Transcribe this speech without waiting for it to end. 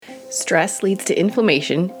Stress leads to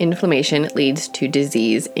inflammation. Inflammation leads to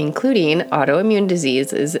disease, including autoimmune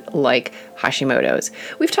diseases like Hashimoto's.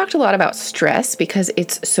 We've talked a lot about stress because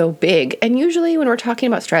it's so big. And usually when we're talking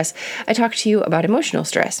about stress, I talk to you about emotional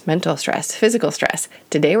stress, mental stress, physical stress.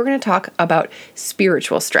 Today we're going to talk about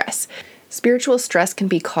spiritual stress. Spiritual stress can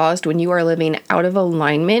be caused when you are living out of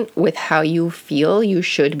alignment with how you feel you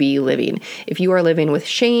should be living. If you are living with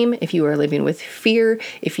shame, if you are living with fear,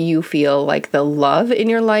 if you feel like the love in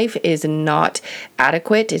your life is not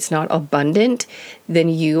adequate, it's not abundant, then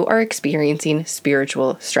you are experiencing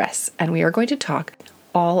spiritual stress. And we are going to talk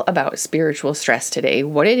all about spiritual stress today,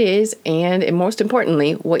 what it is, and most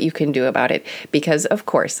importantly, what you can do about it. Because, of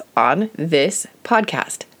course, on this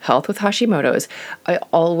podcast, Health with Hashimoto's, I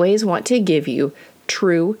always want to give you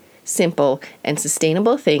true, simple, and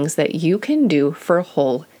sustainable things that you can do for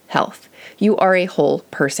whole health. You are a whole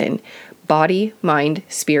person. Body, mind,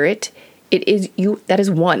 spirit, it is you. That is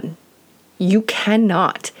one. You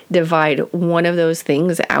cannot divide one of those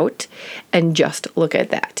things out and just look at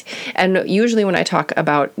that. And usually when I talk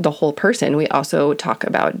about the whole person, we also talk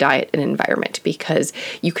about diet and environment, because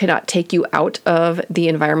you cannot take you out of the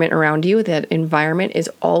environment around you. That environment is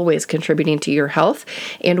always contributing to your health,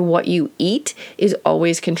 and what you eat is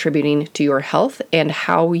always contributing to your health, and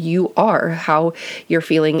how you are, how you're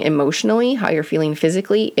feeling emotionally, how you're feeling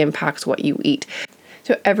physically impacts what you eat.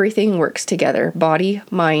 So everything works together: body,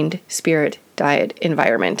 mind, spirit, diet,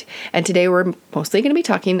 environment. And today we're mostly going to be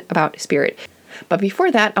talking about spirit. But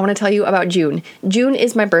before that, I want to tell you about June. June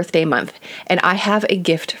is my birthday month, and I have a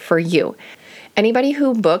gift for you. Anybody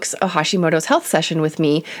who books a Hashimoto's health session with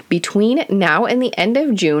me between now and the end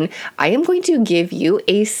of June, I am going to give you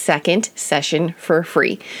a second session for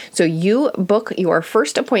free. So you book your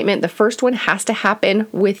first appointment. The first one has to happen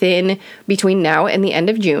between now and the end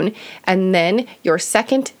of June. And then your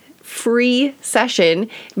second free session,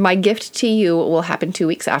 my gift to you, will happen 2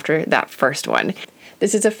 weeks after that first one.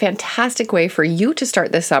 This is a fantastic way for you to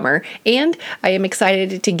start the summer, and I am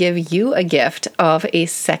excited to give you a gift of a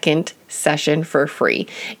second session for free.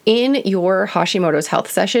 In your Hashimoto's health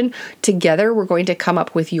session, together we're going to come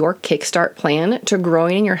up with your kickstart plan to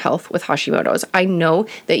growing your health with Hashimoto's. I know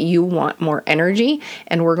that you want more energy,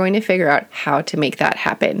 and we're going to figure out how to make that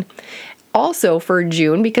happen. Also for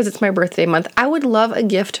June, because it's my birthday month, I would love a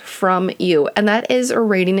gift from you, and that is a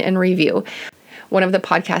rating and review. One of the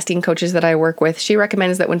podcasting coaches that I work with, she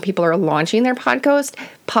recommends that when people are launching their podcast,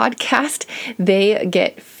 they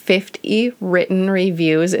get 50 written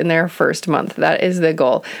reviews in their first month. That is the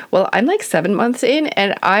goal. Well, I'm like 7 months in,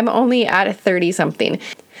 and I'm only at 30 something.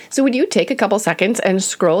 So would you take a couple seconds and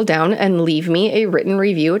scroll down and leave me a written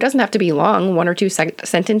review? It doesn't have to be long, 1 or 2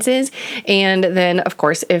 sentences. And then, of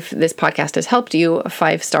course, if this podcast has helped you,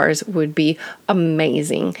 5 stars would be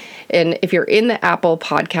amazing. And if you're in the Apple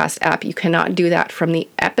Podcast app, you cannot do that from the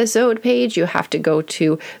episode page. You have to go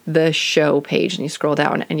to the show page and you scroll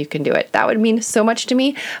down and you can do it. That would mean so much to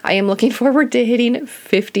me. I am looking forward to hitting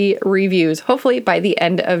 50 reviews, hopefully by the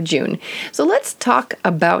end of June. So let's talk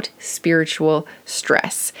about spiritual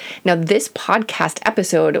stress. Now, this podcast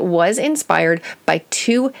episode was inspired by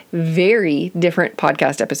 2 very different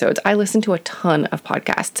podcast episodes. I listen to a ton of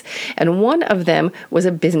podcasts, and one of them was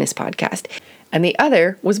a business podcast, and the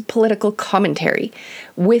other was political commentary.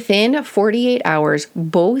 Within 48 hours,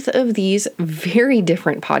 both of these very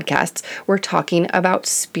different podcasts were talking about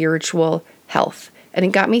spiritual health. And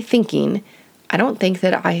it got me thinking, I don't think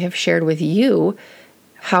that I have shared with you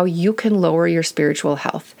how you can lower your spiritual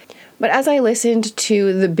health. But as I listened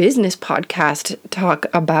to the business podcast talk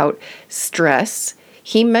about stress,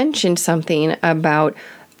 he mentioned something about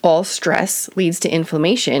all stress leads to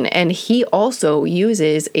inflammation, and he also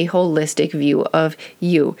uses a holistic view of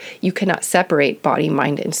you. You cannot separate body,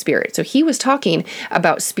 mind, and spirit. So he was talking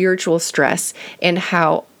about spiritual stress and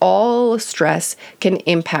how all stress can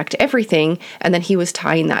impact everything, and then he was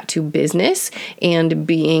tying that to business and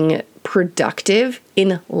being productive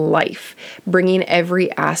in life, bringing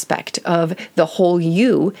every aspect of the whole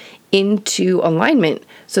you into alignment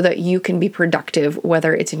so that you can be productive,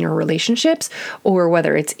 whether it's in your relationships or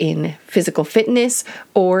whether it's in physical fitness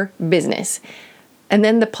or business. And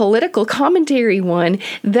then the political commentary one,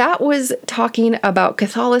 that was talking about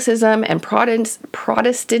Catholicism and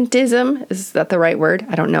Protestantism. Is that the right word?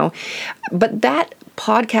 I don't know. But that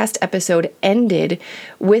podcast episode ended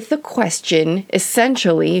with the question,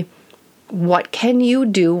 essentially, what can you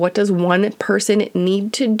do? What does one person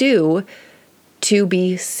need to do to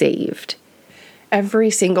be saved? Every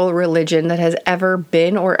single religion that has ever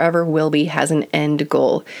been or ever will be has an end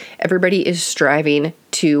goal. Everybody is striving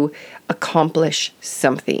to accomplish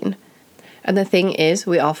something. And the thing is,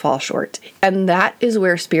 we all fall short. And that is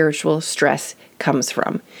where spiritual stress comes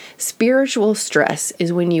from. Spiritual stress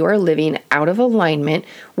is when you are living out of alignment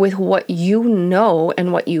with what you know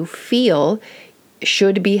and what you feel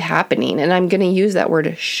should be happening. And I'm going to use that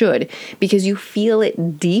word should because you feel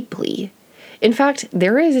it deeply. In fact,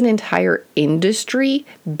 there is an entire industry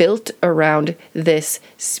built around this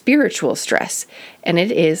spiritual stress, and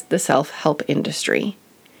it is the self-help industry.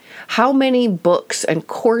 How many books and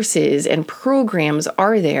courses and programs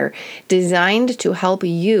are there designed to help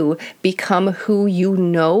you become who you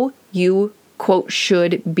know you, quote,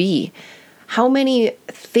 should be? How many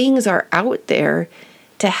things are out there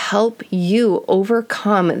to help you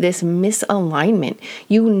overcome this misalignment?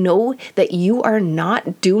 You know that you are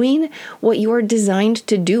not doing what you are designed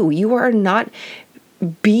to do. You are not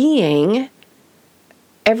being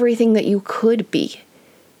everything that you could be.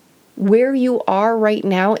 Where you are right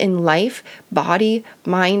now in life, body,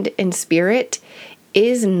 mind, and spirit,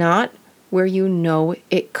 is not where you know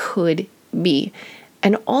it could be.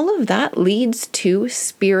 And all of that leads to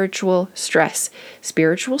spiritual stress.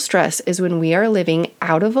 Spiritual stress is when we are living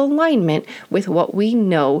out of alignment with what we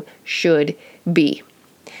know should be.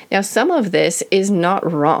 Now, some of this is not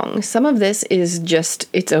wrong. Some of this is just,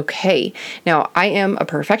 it's okay. Now, I am a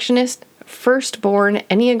perfectionist, firstborn,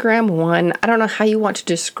 Enneagram 1. I don't know how you want to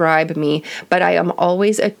describe me, but I am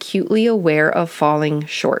always acutely aware of falling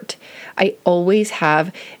short. I always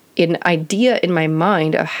have an idea in my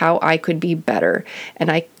mind of how I could be better,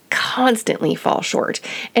 and I constantly fall short.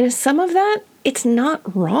 And some of that, it's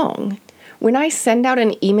not wrong. When I send out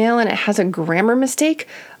an email and it has a grammar mistake,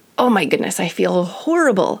 oh my goodness, I feel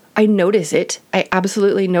horrible. I notice it. I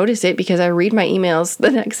absolutely notice it because I read my emails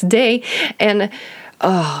the next day and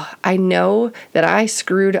I know that I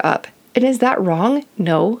screwed up. And is that wrong?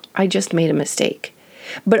 No, I just made a mistake.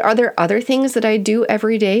 But are there other things that I do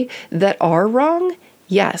every day that are wrong?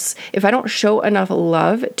 Yes. If I don't show enough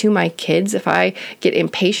love to my kids, if I get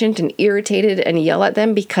impatient and irritated and yell at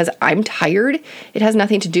them because I'm tired, it has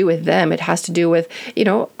nothing to do with them. It has to do with,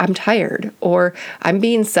 I'm tired or I'm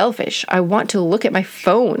being selfish. I want to look at my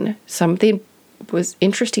phone. Something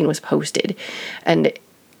interesting was posted and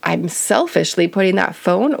I'm selfishly putting that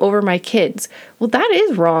phone over my kids. Well, that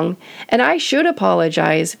is wrong. And I should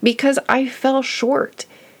apologize because I fell short.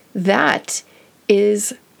 That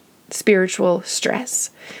is spiritual stress.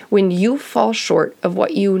 When you fall short of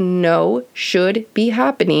what you know should be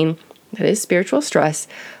happening, that is spiritual stress,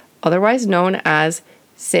 otherwise known as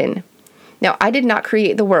sin. Now, I did not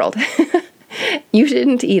create the world. You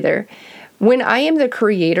didn't either. When I am the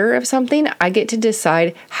creator of something, I get to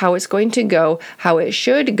decide how it's going to go, how it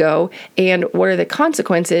should go, and what are the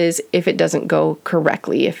consequences if it doesn't go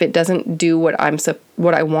correctly, if it doesn't do what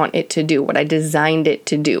I want it to do, what I designed it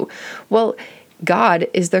to do. Well, God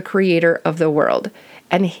is the creator of the world,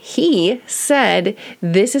 and He said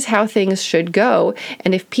this is how things should go,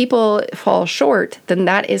 and if people fall short, then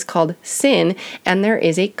that is called sin, and there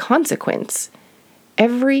is a consequence.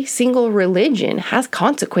 Every single religion has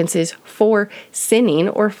consequences for sinning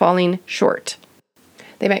or falling short.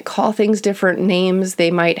 They might call things different names. They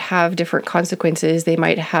might have different consequences. They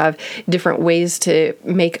might have different ways to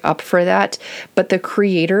make up for that. But the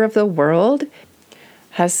creator of the world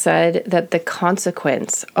has said that the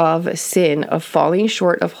consequence of sin, of falling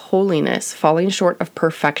short of holiness, falling short of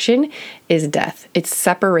perfection, is death. It's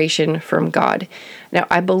separation from God. Now,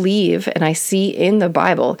 I believe and I see in the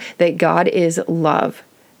Bible that God is love.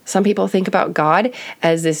 Some people think about God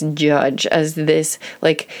as this judge, as this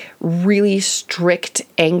really strict,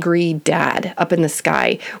 angry dad up in the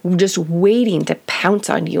sky, just waiting to pounce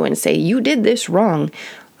on you and say, you did this wrong.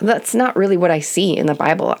 That's not really what I see in the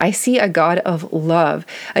Bible. I see a God of love.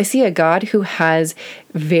 I see a God who has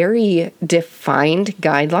very defined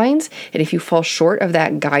guidelines. And if you fall short of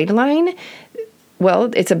that guideline, well,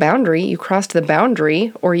 it's a boundary. You crossed the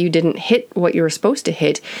boundary or you didn't hit what you were supposed to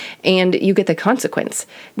hit and you get the consequence.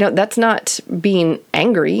 Now, that's not being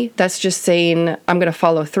angry. That's just saying, I'm going to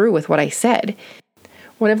follow through with what I said.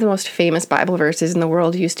 One of the most famous Bible verses in the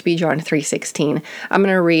world used to be John 3:16. I'm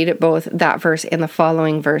going to read both that verse and the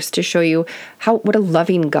following verse to show you what a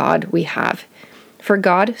loving God we have. For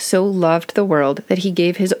God so loved the world that He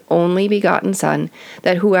gave His only begotten Son,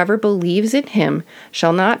 that whoever believes in Him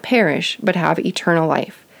shall not perish but have eternal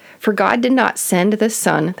life. For God did not send the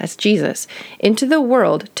Son, that's Jesus, into the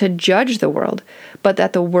world to judge the world, but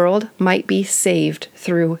that the world might be saved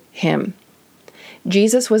through Him.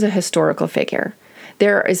 Jesus was a historical figure.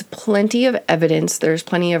 There is plenty of evidence, there's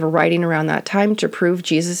plenty of writing around that time to prove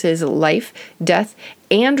Jesus' life, death,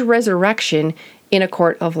 and resurrection in a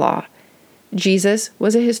court of law. Jesus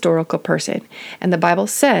was a historical person, and the Bible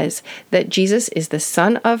says that Jesus is the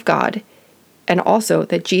Son of God, and also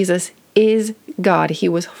that Jesus is God. He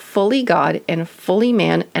was fully God and fully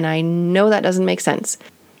man, and I know that doesn't make sense.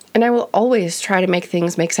 And I will always try to make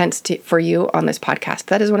things make sense for you on this podcast.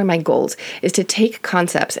 That is one of my goals, is to take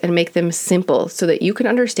concepts and make them simple so that you can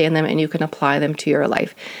understand them and you can apply them to your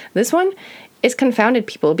life. This one is confounded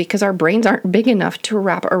people because our brains aren't big enough to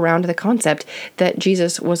wrap around the concept that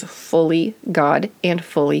Jesus was fully God and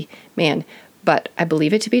fully man. But I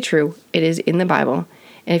believe it to be true. It is in the Bible.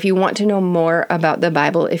 And if you want to know more about the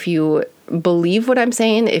Bible, if you believe what I'm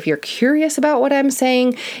saying, if you're curious about what I'm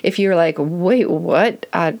saying, if you're like, wait, what?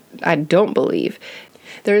 I don't believe.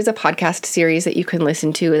 There is a podcast series that you can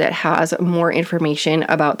listen to that has more information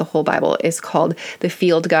about the whole Bible. It's called The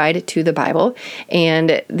Field Guide to the Bible.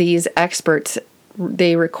 And these experts,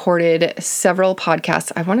 they recorded several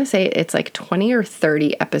podcasts. I want to say it's like 20 or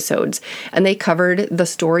 30 episodes, and they covered the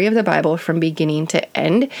story of the Bible from beginning to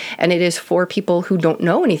end. And it is for people who don't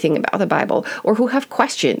know anything about the Bible or who have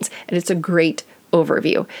questions. And it's a great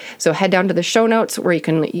overview. So head down to the show notes where you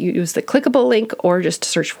can use the clickable link or just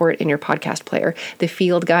search for it in your podcast player. The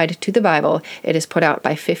Field Guide to the Bible. It is put out by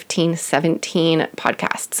 1517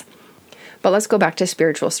 Podcasts. But let's go back to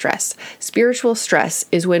spiritual stress. Spiritual stress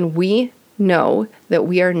is when we know that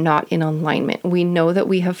we are not in alignment. We know that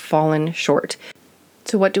we have fallen short.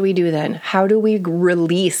 So what do we do then? How do we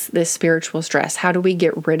release this spiritual stress? How do we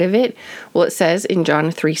get rid of it? Well, it says in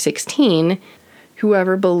John 3:16,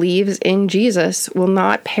 whoever believes in Jesus will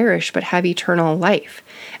not perish but have eternal life.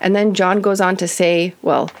 And then John goes on to say,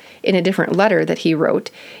 well, in a different letter that he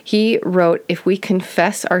wrote, if we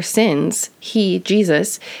confess our sins, he,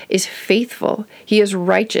 Jesus, is faithful. He is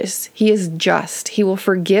righteous. He is just. He will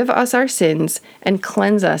forgive us our sins and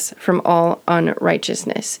cleanse us from all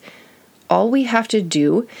unrighteousness. All we have to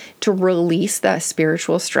do to release that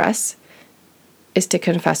spiritual stress is to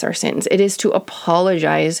confess our sins. It is to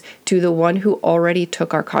apologize to the one who already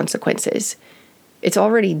took our consequences. It's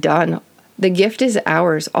already done. The gift is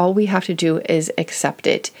ours. All we have to do is accept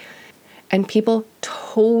it. And people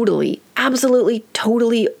absolutely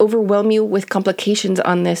totally overwhelm you with complications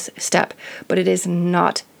on this step, but it is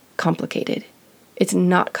not complicated. It's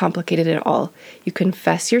not complicated at all. You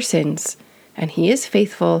confess your sins, and he is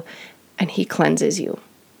faithful, and he cleanses you,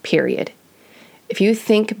 period. If you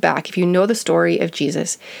think back, if you know the story of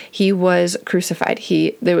Jesus, he was crucified.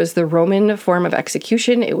 There was the Roman form of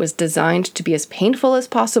execution. It was designed to be as painful as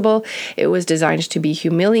possible. It was designed to be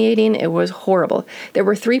humiliating. It was horrible. There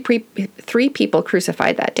were three people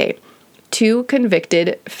crucified that day. 2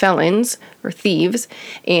 convicted felons or thieves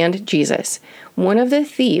and Jesus. One of the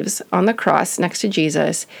thieves on the cross next to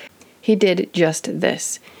Jesus, he did just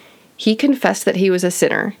this. He confessed that he was a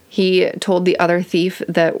sinner. He told the other thief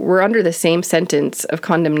that we're under the same sentence of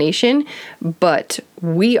condemnation, but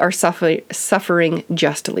we are suffering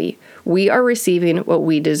justly. We are receiving what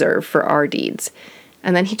we deserve for our deeds.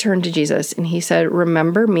 And then he turned to Jesus and he said,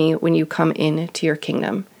 remember me when you come into your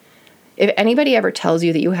kingdom. If anybody ever tells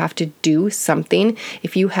you that you have to do something,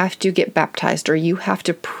 if you have to get baptized, or you have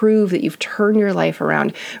to prove that you've turned your life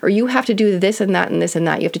around, or you have to do this and that and this and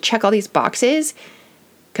that, you have to check all these boxes,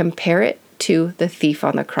 compare it to the thief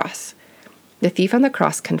on the cross. The thief on the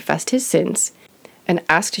cross confessed his sins and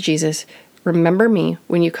asked Jesus, remember me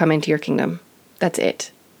when you come into your kingdom. That's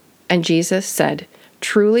it. And Jesus said,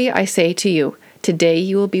 truly I say to you, today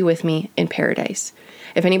you will be with me in paradise.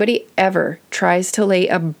 If anybody ever tries to lay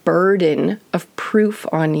a burden of proof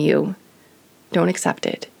on you, don't accept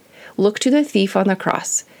it. Look to the thief on the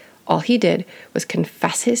cross. All he did was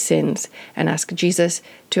confess his sins and ask Jesus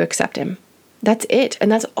to accept him. That's it.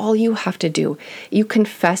 And that's all you have to do. You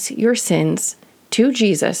confess your sins to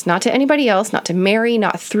Jesus, not to anybody else, not to Mary,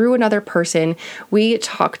 not through another person. We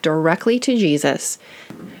talk directly to Jesus.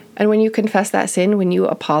 And when you confess that sin, when you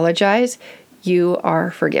apologize, you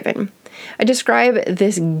are forgiven. I describe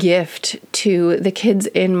this gift to the kids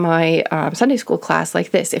in my Sunday school class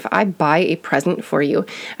like this. If I buy a present for you,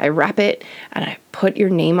 I wrap it and I put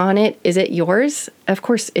your name on it. Is it yours? Of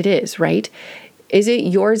course it is, right? Is it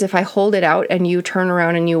yours if I hold it out and you turn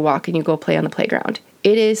around and you walk and you go play on the playground?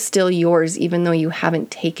 It is still yours even though you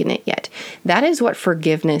haven't taken it yet. That is what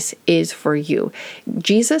forgiveness is for you.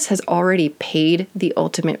 Jesus has already paid the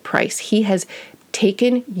ultimate price. He has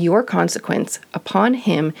taken your consequence upon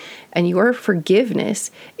him, and your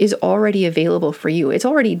forgiveness is already available for you. It's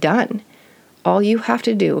already done. All you have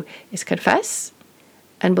to do is confess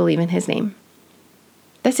and believe in his name.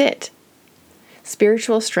 That's it.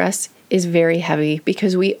 Spiritual stress is very heavy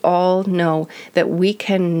because we all know that we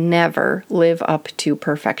can never live up to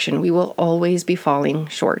perfection. We will always be falling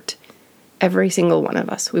short. Every single one of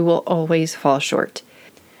us. We will always fall short.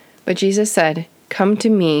 But Jesus said, "Come to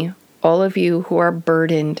me, all of you who are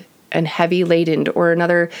burdened and heavy laden," or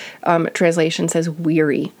another translation says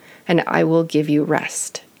weary, "and I will give you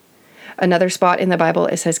rest." Another spot in the Bible,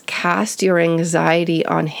 it says, "Cast your anxiety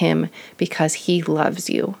on him because he loves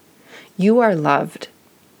you." You are loved.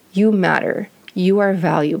 You matter. You are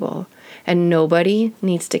valuable. And nobody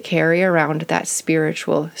needs to carry around that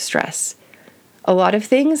spiritual stress. A lot of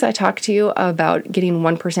things I talk to you about getting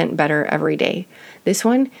 1% better every day. This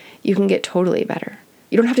one, you can get totally better.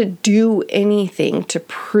 You don't have to do anything to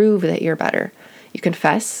prove that you're better. You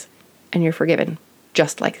confess and you're forgiven,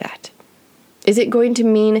 just like that. Is it going to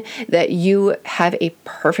mean that you have a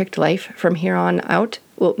perfect life from here on out?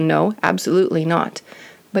 Well, no, absolutely not.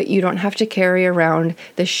 But you don't have to carry around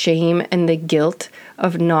the shame and the guilt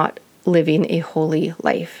of not living a holy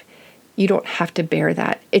life. You don't have to bear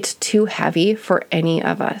that. It's too heavy for any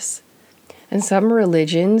of us. And some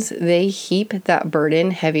religions, they heap that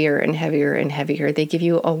burden heavier and heavier and heavier. They give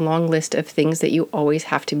you a long list of things that you always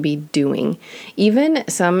have to be doing. Even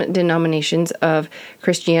some denominations of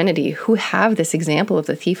Christianity who have this example of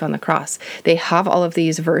the thief on the cross, they have all of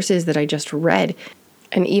these verses that I just read.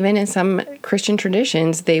 And even in some Christian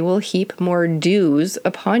traditions, they will heap more dues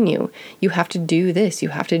upon you. You have to do this, you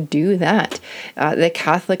have to do that. The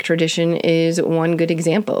Catholic tradition is one good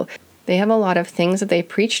example. They have a lot of things that they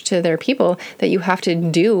preach to their people that you have to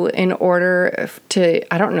do in order to,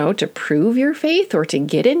 to prove your faith or to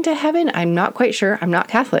get into heaven. I'm not quite sure. I'm not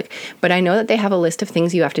Catholic, but I know that they have a list of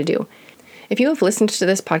things you have to do. If you have listened to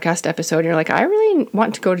this podcast episode and you're like, I really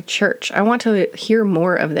want to go to church, I want to hear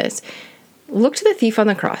more of this, look to the thief on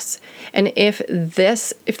the cross. And if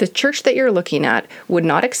the church that you're looking at would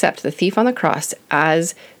not accept the thief on the cross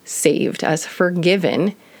as saved, as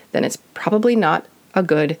forgiven, then it's probably not a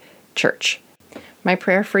good church. My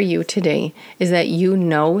prayer for you today is that you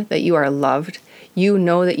know that you are loved. You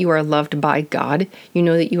know that you are loved by God. You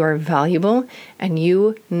know that you are valuable, and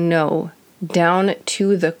you know down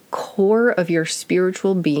to the core of your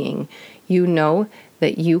spiritual being, you know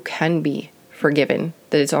that you can be forgiven,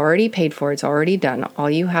 that it's already paid for, it's already done.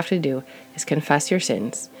 All you have to do is confess your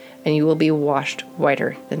sins, and you will be washed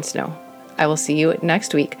whiter than snow. I will see you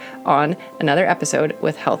next week on another episode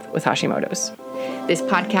with Health with Hashimoto's. This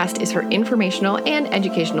podcast is for informational and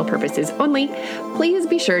educational purposes only. Please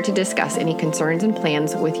be sure to discuss any concerns and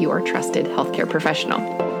plans with your trusted healthcare professional.